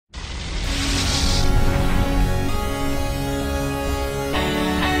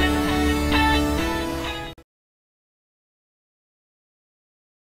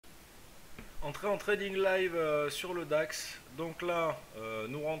Entrée en trading live sur le DAX. Donc là,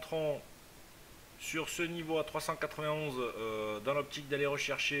 nous rentrons sur ce niveau à 391 dans l'optique d'aller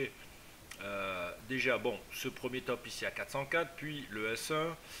rechercher déjà ce premier top ici à 404, puis le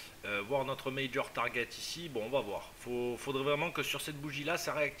S1, voir notre major target ici. Bon, on va voir. Faudrait vraiment que sur cette bougie là,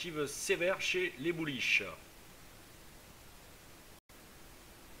 ça réactive sévère chez les bullish.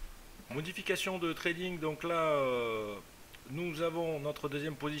 Modification de trading, donc là nous avons notre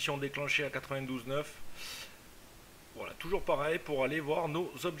deuxième position déclenchée à 92,9. Voilà, toujours pareil pour aller voir nos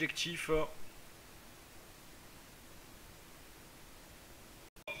objectifs.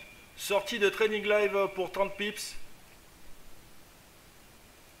 Sortie de trading live pour 30 pips.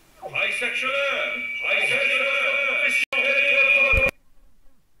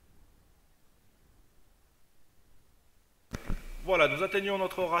 Voilà, nous atteignons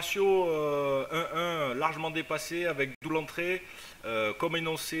notre ratio 1-1 largement dépassé avec double entrée comme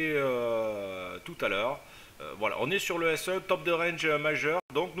énoncé tout à l'heure. Voilà, on est sur le S1, top de range majeur,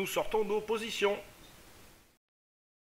 donc nous sortons nos positions.